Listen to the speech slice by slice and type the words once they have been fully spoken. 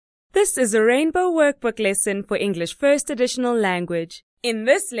This is a Rainbow Workbook lesson for English First Additional Language. In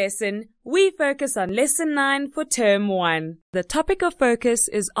this lesson, we focus on Lesson 9 for Term 1. The topic of focus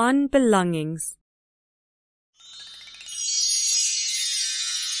is on belongings.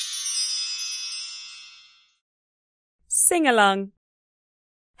 Sing along.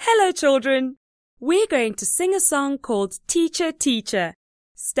 Hello, children. We're going to sing a song called Teacher, Teacher.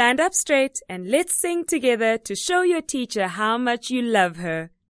 Stand up straight and let's sing together to show your teacher how much you love her.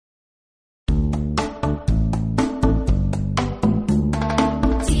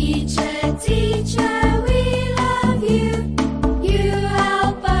 Teacher, teacher, we love you. You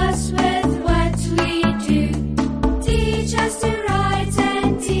help us with what we do. Teach us to write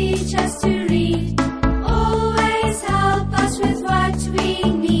and teach us to read. Always help us with what we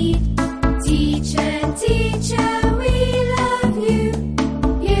need. Teacher, teacher, we love you.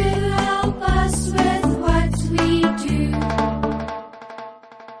 You help us with what we do.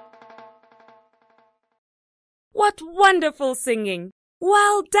 What wonderful singing!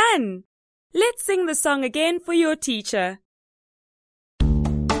 Well done! Let's sing the song again for your teacher.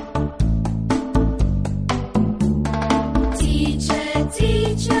 Teacher,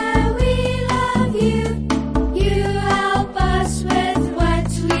 teacher, we love you. You help us with what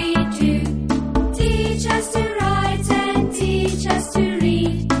we do. Teach us to write and teach us to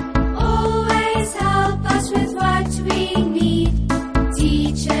read. Always help us with what we need.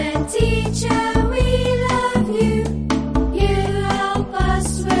 Teacher, teacher, we love you. You help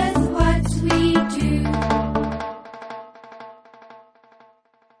us with what we do.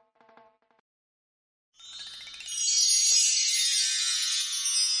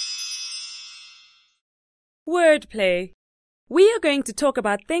 Wordplay. We are going to talk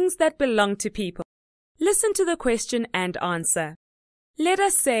about things that belong to people. Listen to the question and answer. Let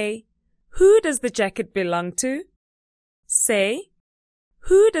us say, who does the jacket belong to? Say,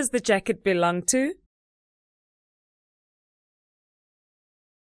 who does the jacket belong to?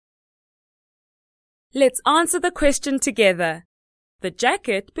 Let's answer the question together. The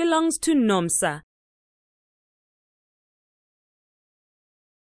jacket belongs to Nomsa.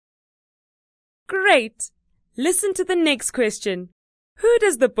 Great! Listen to the next question. Who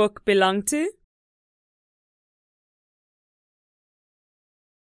does the book belong to?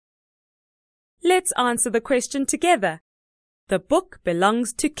 Let's answer the question together. The book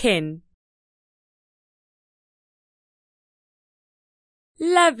belongs to Ken.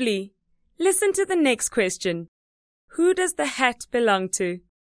 Lovely! Listen to the next question. Who does the hat belong to?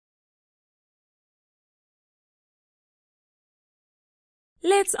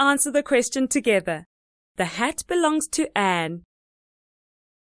 Let's answer the question together. The hat belongs to Anne.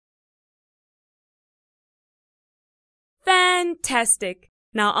 Fantastic!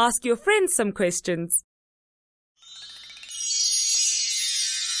 Now ask your friends some questions.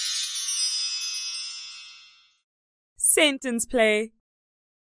 Sentence play.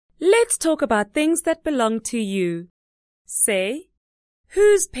 Let's talk about things that belong to you. Say,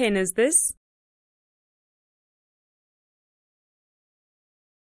 whose pen is this?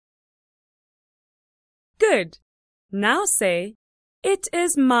 Good. Now say, it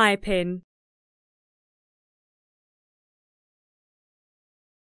is my pen.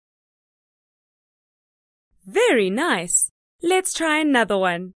 Very nice. Let's try another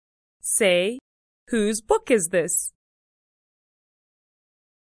one. Say, whose book is this?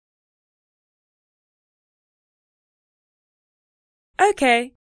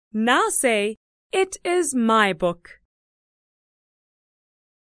 Okay. Now say, it is my book.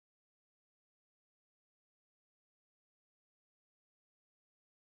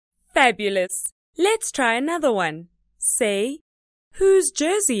 Fabulous! Let's try another one. Say, whose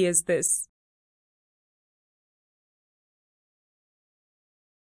jersey is this?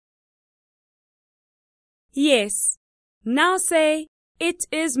 Yes. Now say, it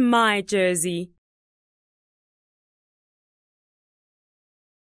is my jersey.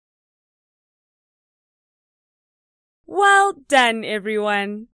 Well done,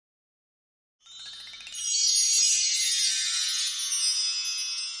 everyone!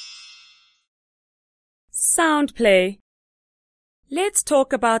 Sound play. Let's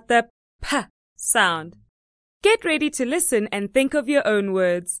talk about the P sound. Get ready to listen and think of your own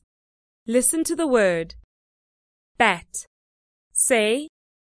words. Listen to the word. Bat. Say,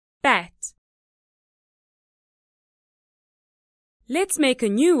 bat. Let's make a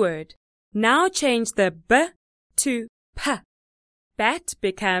new word. Now change the B to P. Bat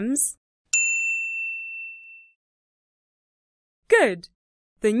becomes. Good.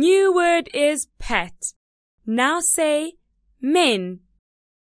 The new word is pat. Now say men.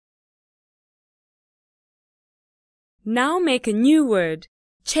 Now make a new word.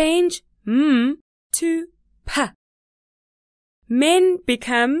 Change m to p. Men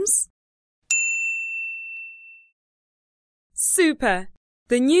becomes super.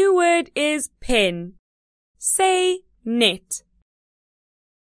 The new word is pen. Say net.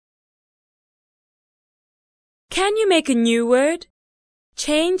 Can you make a new word?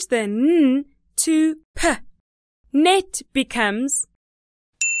 Change the n to p. Net becomes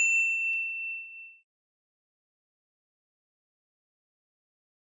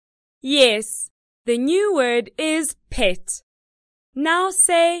yes, the new word is pet. Now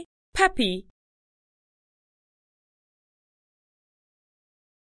say puppy.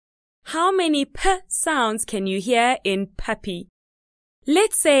 How many p sounds can you hear in puppy?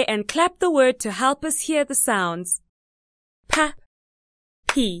 Let's say and clap the word to help us hear the sounds. P,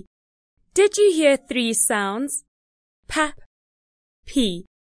 P. Did you hear 3 sounds? P, P.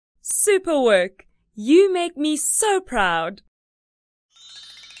 Super work! You make me so proud.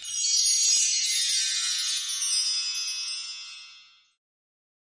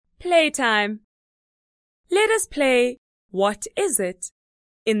 Playtime. Let us play What Is It?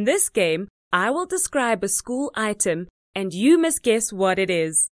 In this game, I will describe a school item and you must guess what it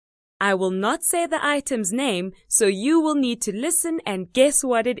is. I will not say the item's name, so you will need to listen and guess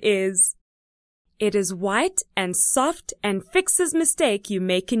what it is. It is white and soft and fixes mistake you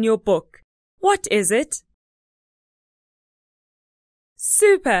make in your book. What is it?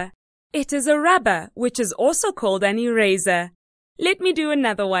 Super! It is a rubber, which is also called an eraser. Let me do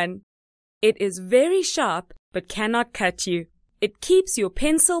another one. It is very sharp, but cannot cut you. It keeps your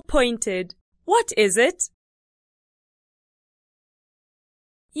pencil pointed. What is it?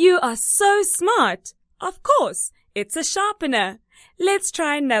 You are so smart! Of course, it's a sharpener. Let's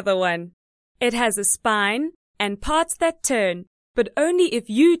try another one. It has a spine and parts that turn, but only if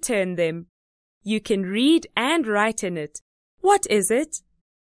you turn them. You can read and write in it. What is it?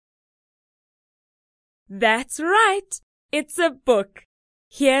 That's right! It's a book.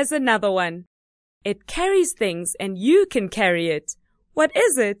 Here's another one. It carries things and you can carry it. What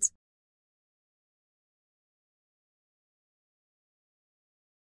is it?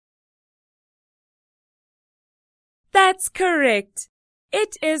 That's correct.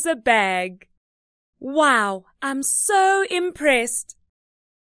 It is a bag. Wow, I'm so impressed.